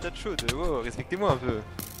suis la patate chaude, wow, respectez-moi un peu.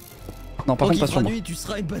 Non, par contre, pas sur moi. Tu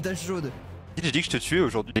seras une patate chaude. J'ai dit que je te tuais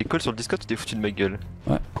aujourd'hui. Les calls sur le Discord, tu t'es foutu de ma gueule.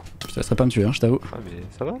 Ouais, je te laisserai pas me tuer, hein, je t'avoue. Ah, mais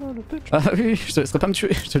ça va là, le punch? Ah oui, je te laisserai pas me tuer,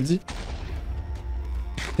 je te le dis.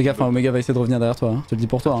 Fais gaffe, hein, Omega va essayer de revenir derrière toi, hein. Je te le dis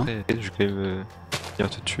pour toi. Hein. Je vais quand même venir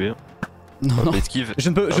te tuer. Hein. Non, non. Esquive. Je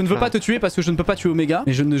ne veux pas te tuer parce que je ne peux pas tuer Omega,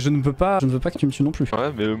 mais je ne veux pas que tu me tues non plus.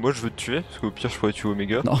 Ouais, mais moi je veux te tuer parce qu'au pire je pourrais tuer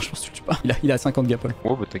Omega. Non, je pense que tu le tues pas. Il a 50 gapol.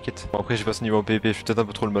 Oh bah t'inquiète. Bon, après j'ai pas ce niveau en PvP, je suis peut-être un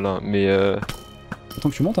peu trop le malin, mais Attends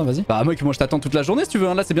que tu montes, hein, vas-y. Bah, moi je t'attends toute la journée si tu veux,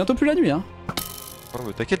 hein. Là c'est bientôt plus la nuit, hein. Oh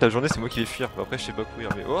bah t'inquiète, la journée c'est moi qui vais fuir. Après je sais pas courir,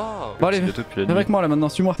 mais waouh. Bon, allez, viens avec moi là maintenant,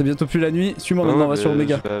 suis-moi. C'est bientôt plus la nuit, suis-moi maintenant, on va sur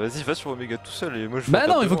Omega. Bah vas-y, va sur Omega tout seul et moi je vais. Bah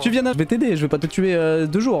non, il faut que tu viennes, je vais t'aider, je vais pas te tuer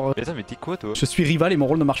 2 jours. Mais attends, mais t'es quoi toi? Je suis rival et mon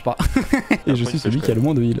rôle ne marche pas. Et je suis celui qui a le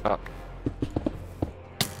moins de heal. Ah.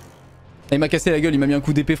 Il m'a cassé la gueule, il m'a mis un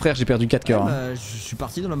coup d'épée frère, j'ai perdu 4 cœurs. Bah, je suis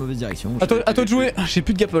parti dans la mauvaise direction. À toi de jouer, j'ai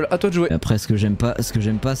plus de gapple, à toi de jouer. Après ce que j'aime pas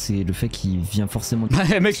c'est le fait qu'il vient forcément.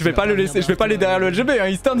 Mec, je vais pas le laisser, je vais pas aller derrière le LGB, hein.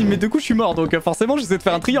 Il se turn, il me met 2 coups, je suis mort, donc forcément j'essaie de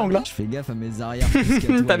faire un triangle. Hein. Je fais gaffe à mes arrières.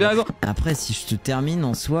 T'as bien raison. Après si je te termine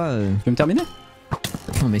en soi. Tu veux me terminer?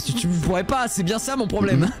 Non mais si tu pourrais pas, c'est bien ça mon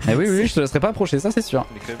problème. Eh oui, je te laisserai pas approcher, ça c'est sûr.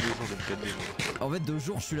 En fait de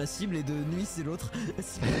jour je suis la cible et de nuit c'est l'autre.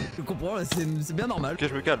 Je comprends, c'est bien normal. Ok,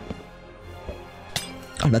 je me calme.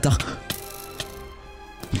 Oh le bâtard.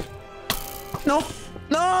 Non,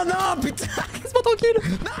 putain. Laisse-moi tranquille.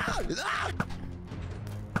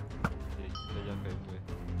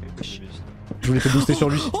 Je voulais te booster sur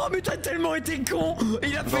lui. Oh mais t'as tellement été con.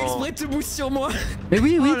 Il a fait exprès de te boost sur moi. Mais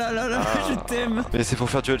oui. Oh là là là, je t'aime. Mais c'est pour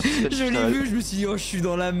faire du LG. Je l'ai vu, je me suis dit oh je suis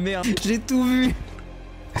dans la merde. J'ai tout vu.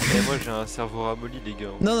 Et moi j'ai un cerveau ramolli les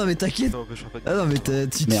gars. Non mais t'inquiète. Ah non mais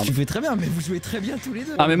tu fais très bien, mais vous jouez très bien tous les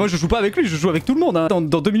deux. Ah mais moi je joue pas avec lui, je joue avec tout le monde. Hein. Dans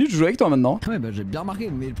 2 minutes je joue avec toi maintenant. Ouais bah j'ai bien remarqué,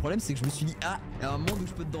 mais le problème c'est que je me suis dit ah, il y a un monde où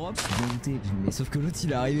je peux te drop. Mais sauf que l'autre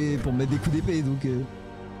il est arrivé pour me mettre des coups d'épée donc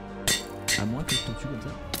à moins que je te tue comme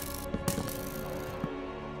ça.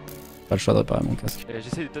 Pas le choix de réparer mon casque.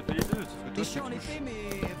 J'essaie de taper les deux, sauf que t'es chiant à l'épée mais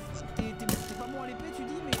t'es pas bon à l'épée tu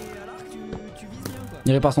dis, mais à l'arc tu vises bien quoi.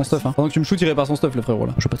 Il répare son stuff hein. Pendant que tu me shoots il répare son stuff le frérot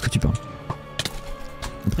là. Je vois pas de quoi tu parles.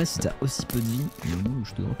 Après si t'as aussi peu de vie, il y a un moment où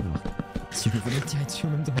je te drop alors. Si je me fais tirer dessus en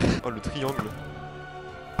même temps. Oh le triangle.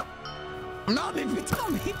 Non mais putain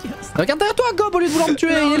mec. Regarde derrière toi Gob au lieu de vouloir me tuer,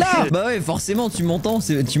 il est là. Bah ouais forcément tu m'entends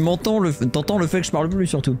le fait que je parle plus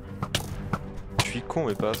surtout. Je suis con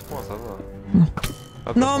mais pas à ce point ça va.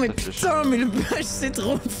 Ah, non mais putain mais le push c'est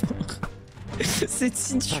trop fort. C'est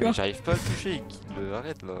si dur. J'arrive pas à le toucher,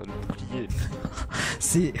 arrête là, le bouclier.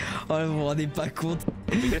 C'est... Oh vous vous rendez pas compte.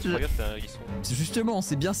 Mais gars, tu regardes t'as un hérisson. Justement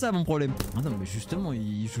c'est bien ça mon problème. Ah non mais justement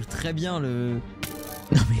il joue très bien le...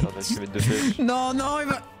 Non mais... Non il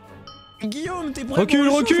va... Guillaume t'es prêt? Recule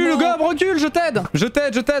Gob recule, je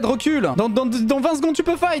t'aide, recule. Dans 20 secondes tu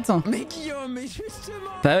peux fight. Mais Guillaume mais justement.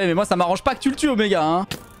 Ah ouais mais moi ça m'arrange pas que tu le tues Omega hein.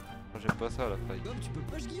 J'aime pas ça la fight. Tu peux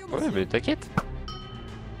push Guillaume. Ouais mais t'inquiète.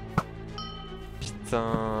 Putain,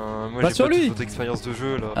 moi j'ai pas toute expérience de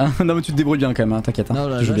jeu là. Ah, non mais tu te débrouilles bien quand même hein, t'inquiète hein. Non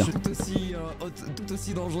là, tu joues bien. Je suis tout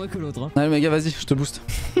aussi dangereux que l'autre hein. Allez Omega vas-y je te booste.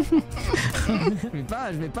 Je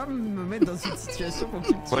vais pas me mettre dans cette situation pour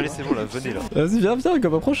qu'il me tue. Bon allez c'est bon là, venez là. Vas-y viens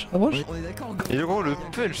Gob approche. On est d'accord. Et le gros le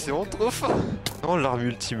punch c'est vraiment trop fort. Non l'arme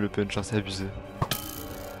ultime le punch hein, c'est abusé.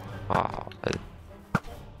 Ah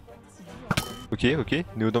ok,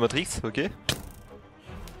 Néo dans Matrix, ok.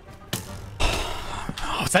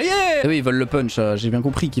 Oh, ça y est. Oui ils veulent le punch, j'ai bien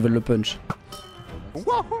compris qu'ils veulent le punch.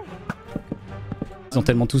 Ils ont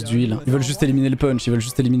tellement tous d'huile. Ils veulent juste éliminer le punch,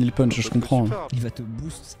 je comprends. Il va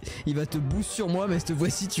te boost sur moi mais cette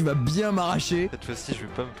fois-ci tu vas bien m'arracher. Cette fois-ci je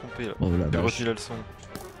vais pas me tromper là. Oh la j'ai retenu la leçon.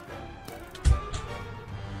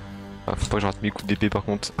 Ah faut pas que je rate mes coups d'épée par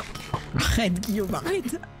contre. Arrête Guillaume,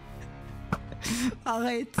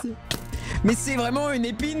 arrête. Mais c'est vraiment une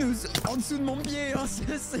épine en dessous de mon pied, hein,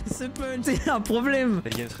 ce punch, c'est un problème. La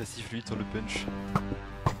game serait si fluide sur le punch.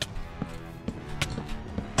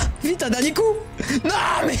 Vite, un dernier coup. Non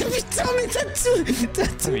mais putain, mais t'as tout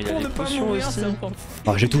pour ne pas mourir, c'est important.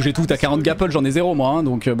 Ah j'ai tout, t'as 40 gapple, j'en ai 0 moi, hein,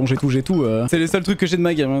 donc bon j'ai tout. C'est les seuls trucs que j'ai de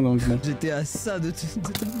ma game, hein, donc bon. J'étais à ça de tout.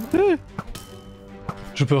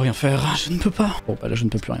 Je peux rien faire, je ne peux pas. Bon bah là je ne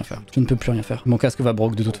peux plus rien faire. Mon casque va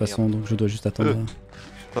broke de toute façon, donc je dois juste attendre. Non,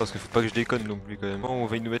 parce qu'il faut pas que je déconne non plus quand même. Oh, on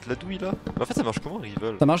va y nous mettre la douille là. En fait ça marche comment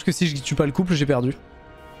rival? Ça marche que si je tue pas le couple, j'ai perdu.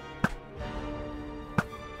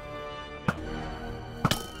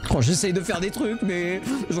 Oh j'essaye de faire des trucs mais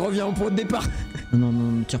je reviens au point de départ. Non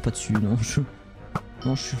me tire pas dessus, non je suis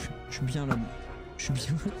bien là. Je suis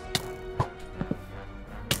bien.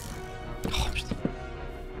 Oh putain.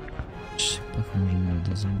 Je sais pas comment j'ai mis la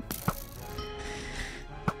deuxième.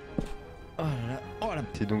 Oh là là, oh là.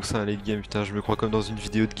 C'est donc ça un late game, putain, je me crois comme dans une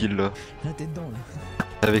vidéo de guild là. Là t'es dedans là.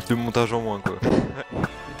 Avec le montage en moins quoi. Mais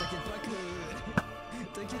t'inquiète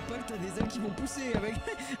pas que t'as des ailes qui vont pousser avec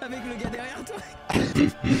le gars derrière toi.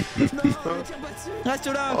 Non, ne tire pas dessus. Reste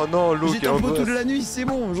là. Oh non, l'eau j'étais en pot toute la nuit, c'est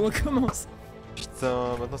bon, je recommence.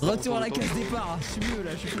 Putain, maintenant c'est retour à la case départ, je suis mieux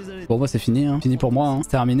là, je suis désolé. Bon moi c'est fini, hein. Fini pour moi, hein.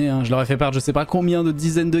 C'est terminé, hein. Je leur ai fait perdre je sais pas combien de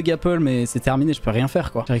dizaines de gapple, mais c'est terminé, je peux rien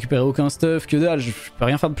faire quoi. J'ai récupéré aucun stuff, que dalle, je peux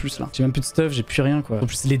rien faire de plus là. J'ai même plus de stuff, j'ai plus rien quoi. En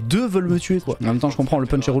plus les deux veulent me tuer quoi. En même temps je comprends, le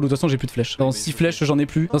punch est relou, de toute façon j'ai plus de flèches. Dans 6 flèches j'en ai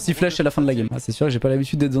plus, dans 6 flèches c'est la fin de la game. Ah, c'est sûr que j'ai pas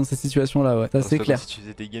l'habitude d'être dans ces situations là, ouais. Ça c'est clair. Si tu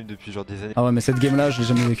faisais des games depuis genre des années. Ah ouais mais cette game là je l'ai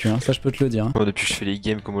jamais vécu, hein. Ça je peux te le dire. Hein. Bon, depuis que je fais les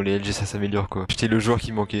games comme les LG ça s'améliore quoi. J'étais le joueur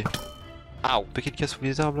qui manquait. Ah, on peut quelqu'un sous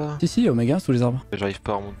les arbres là? Si Omega sous les arbres. J'arrive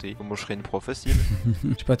pas à remonter, moi je serais une proie facile.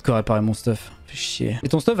 J'ai pas de quoi réparer mon stuff. Fais chier. Et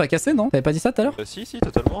ton stuff va casser, non? T'avais pas dit ça tout à l'heure? Si,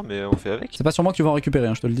 totalement, mais on fait avec. C'est pas sur moi que tu vas en récupérer,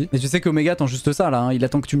 hein, je te le dis. Mais tu sais qu'Omega attend juste ça là, hein. Il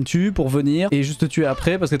attend que tu me tues pour venir et juste te tuer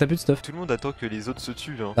après parce que t'as plus de stuff. Tout le monde attend que les autres se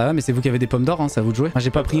tuent. Hein. Ah ouais, mais c'est vous qui avez des pommes d'or, hein, c'est à vous de jouer. Moi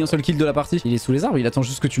j'ai pas pris un seul kill de la partie. Il est sous les arbres, il attend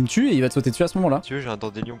juste que tu me tues et il va te sauter dessus à ce moment-là. Tu veux, j'ai un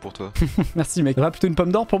dandelion pour toi. Merci mec. T'auras plutôt une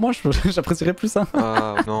pomme d'or pour moi, j'apprécierais plus ça.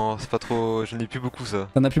 Ah non, c'est pas trop. Je n'ai plus beaucoup ça.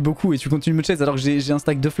 T'en as plus beaucoup et tu continues de me chase alors que j'ai un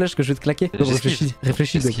stack de flèches que je vais te claquer.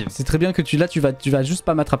 Réfléchis, c'est très bien que tu vas juste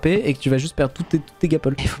pas m'attraper et que tu vas juste perdre toutes tes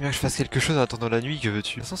gapples. Il faut bien que je fasse quelque chose en attendant la nuit, que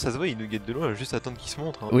veux-tu? De toute façon, ça se voit, il nous guette de loin, juste attendre qu'il se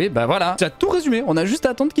montre. Hein. Oui, bah voilà. Tu as tout résumé, on a juste à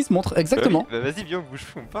attendre qu'il se montre, exactement. Bah vas-y, viens, bouge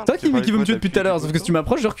fou, on parle. C'est toi qui veux me tuer depuis tout à l'heure, sauf que si tu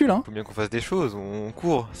m'approches, je recule. Hein. Faut bien qu'on fasse des choses, on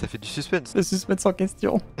court, ça fait du suspense. Le suspense en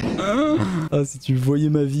question. Ah, si tu voyais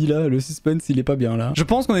ma vie là, le suspense il est pas bien là. Je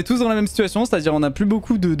pense qu'on est tous dans la même situation, c'est-à-dire on a plus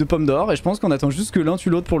beaucoup de pommes d'or et je pense qu'on attend juste que l'un tue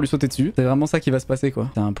l'autre pour lui sauter dessus. C'est vraiment ça qui va se passer quoi.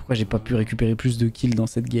 Putain, pourquoi j'ai pas pu récupérer plus de kills dans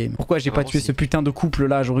cette game? Pourquoi j'ai pas tué ce putain de couple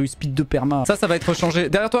là? J'aurais eu speed de perma. Ça va être changé.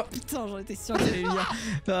 Derrière toi. Putain, j'en étais sûr qu'il allait venir.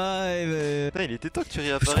 Ah, putain, il était temps que tu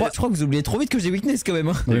réapparaisses. Je crois que vous oubliez trop vite que j'ai weakness quand même.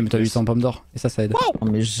 Hein. Oui, mais t'as 800 pommes d'or et ça aide. Wow.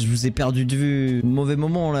 Mais je vous ai perdu de vue. Mauvais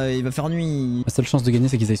moment là, il va faire nuit. La seule chance de gagner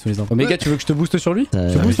c'est qu'ils aillent sous les arbres. Omega, tu veux que je te booste sur lui?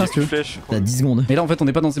 Je te booste hein, si tu veux. T'as 10 secondes. Mais là en fait on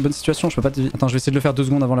est pas dans ces bonnes situations, je peux pas te... Attends, je vais essayer de le faire 2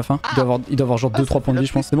 secondes avant la fin. Il doit avoir genre 2-3 points de vie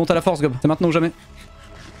je pense. C'est bon, t'as la force Gob, c'est maintenant ou jamais.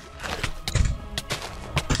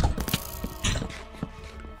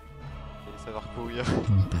 Savoir courir.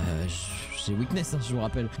 Bah j'ai weakness hein, je vous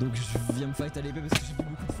rappelle. Donc je viens me fight à l'épée parce que j'ai plus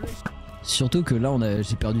beaucoup de flèches. Surtout que là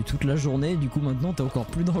j'ai perdu toute la journée, du coup maintenant t'es encore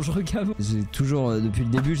plus dangereux qu'avant. J'ai toujours, depuis le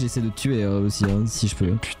début j'essaie de te tuer aussi hein, si je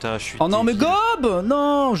peux. Putain je suis... Oh non mais Gob!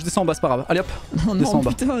 Non, je descends en bas, c'est pas grave. Allez hop. Non non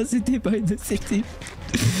putain c'était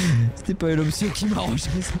pas l'option qui m'arrangeait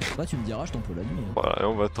ça. Là tu me diras je t'en peux la nuit. Hein. Voilà,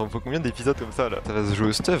 on va t'en faut combien d'épisodes comme ça là? Ça va se jouer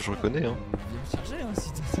au stuff, je reconnais hein. Viens me charger hein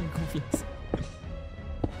si t'as une confiance.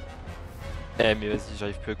 Eh mais vas-y,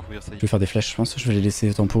 j'arrive plus à courir ça. Je vais faire des flèches, je pense. Je vais les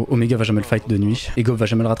laisser au tempo. Omega va jamais le fight de nuit. Et Gob va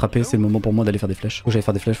jamais le rattraper. C'est le moment pour moi d'aller faire des flèches. Faut que j'aille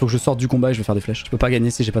faire des flèches. Faut que je sorte du combat et je vais faire des flèches. Je peux pas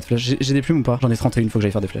gagner si j'ai pas de flèches. J'ai des plumes ou pas? J'en ai 31, faut que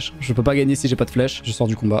j'aille faire des flèches. Je peux pas gagner si j'ai pas de flèches. Je sors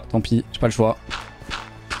du combat. Tant pis, j'ai pas le choix.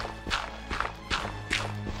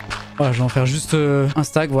 Voilà, je vais en faire juste un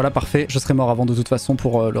stack. Voilà, parfait. Je serai mort avant de toute façon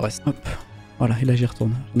pour le reste. Hop. Voilà, et là j'y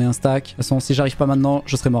retourne. J'en ai un stack. De toute façon, si j'arrive pas maintenant,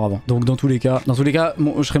 je serai mort avant. Donc dans tous les cas,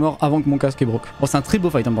 je serai mort avant que mon casque est broke. Bon, c'est un très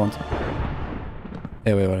beau fight, hein, par contre.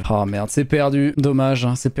 Et ouais, voilà. Oh merde, c'est perdu. Dommage,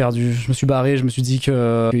 hein, c'est perdu. Je me suis barré, je me suis dit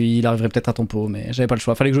qu'il arriverait peut-être à tempo, mais j'avais pas le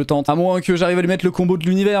choix. Fallait que je tente. À moins que j'arrive à lui mettre le combo de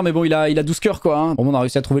l'univers, mais bon, il a 12 cœurs quoi. Hein. Bon, on a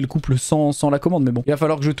réussi à trouver le couple sans la commande, mais bon. Il va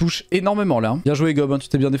falloir que je touche énormément là. Hein. Bien joué, Gob, hein, tu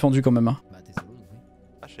t'es bien défendu quand même. Hein. Bah, t'es solo, oui.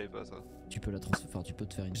 Ah, je savais pas ça. Tu peux la transférer, tu peux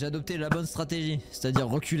te faire une. J'ai adopté la bonne stratégie, c'est-à-dire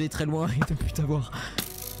reculer très loin et ne plus t'avoir.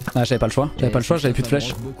 Ah, j'avais pas le choix. J'avais pas le choix, j'avais plus de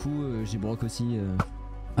flèches. Beaucoup, j'ai broc aussi.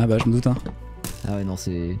 Ah bah, je me doute, hein. Ah ouais, non,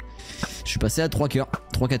 c'est. Je suis passé à 3 cœurs,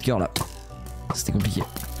 3-4 cœurs là. C'était compliqué.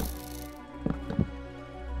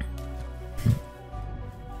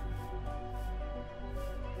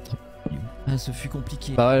 Ah, ce fut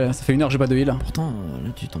compliqué. Bah ouais, ça fait 1 heure que j'ai pas de heal. Pourtant, là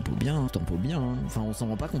tu tempos bien, hein. Enfin, on s'en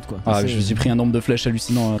rend pas compte quoi. Ah, je me suis pris un nombre de flèches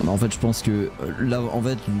hallucinant. Bah, en fait, je pense que là, en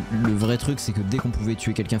fait, le vrai truc, c'est que dès qu'on pouvait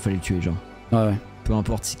tuer quelqu'un, fallait le tuer, genre. Ah ouais. Peu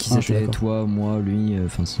importe qui c'était, toi, moi, lui,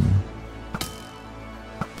 enfin.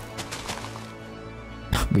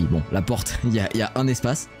 Oui, bon, la porte, il y a un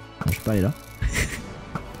espace. Non, je peux pas aller là.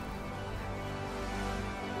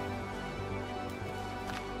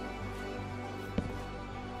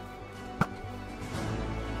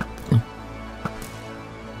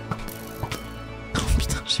 Oh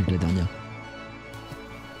putain, j'ai vu la dernière.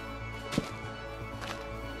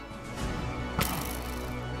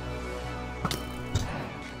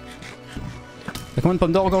 T'as combien de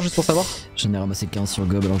pommes d'or encore juste pour savoir? J'en ai ramassé 15 sur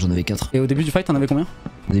Gob alors j'en avais 4. Et au début du fight t'en avais combien?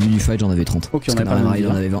 Au début du fight j'en avais 30. Ok, on avait pas mal,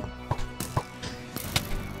 j'en avais 20.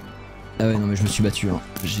 Ah ouais non mais je me suis battu hein.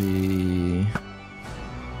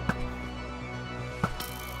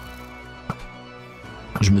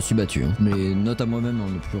 Je me suis battu hein. Mais note à moi-même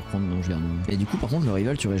hein, de plus reprendre non je viens de... Et du coup par contre le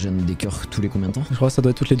rival tu régènes des cœurs tous les combien de temps? Je crois que ça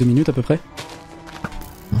doit être toutes les 2 minutes à peu près.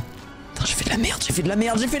 Non. Putain j'ai fait de la merde, j'ai fait de la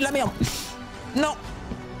merde, j'ai fait de la merde. Non.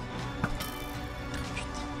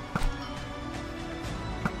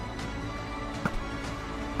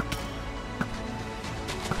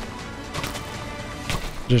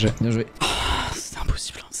 GG. Bien joué. C'était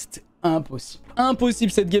impossible, c'était impossible.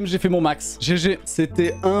 Impossible cette game, j'ai fait mon max. GG,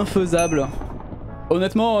 c'était infaisable.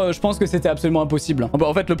 Honnêtement, je pense que c'était absolument impossible. Bah,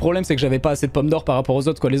 en fait, le problème, c'est que j'avais pas assez de pommes d'or par rapport aux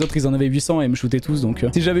autres, quoi. Les autres, ils en avaient 800 et ils me shootaient tous, donc...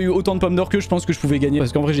 Si j'avais eu autant de pommes d'or que je pense que je pouvais gagner.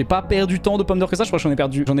 Parce qu'en vrai, j'ai pas perdu tant de pommes d'or que ça. Je crois que j'en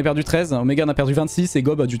ai perdu 13. Omega en a perdu 26 et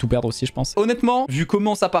Gob a dû tout perdre aussi, je pense. Honnêtement, vu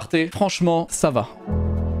comment ça partait, franchement, ça va.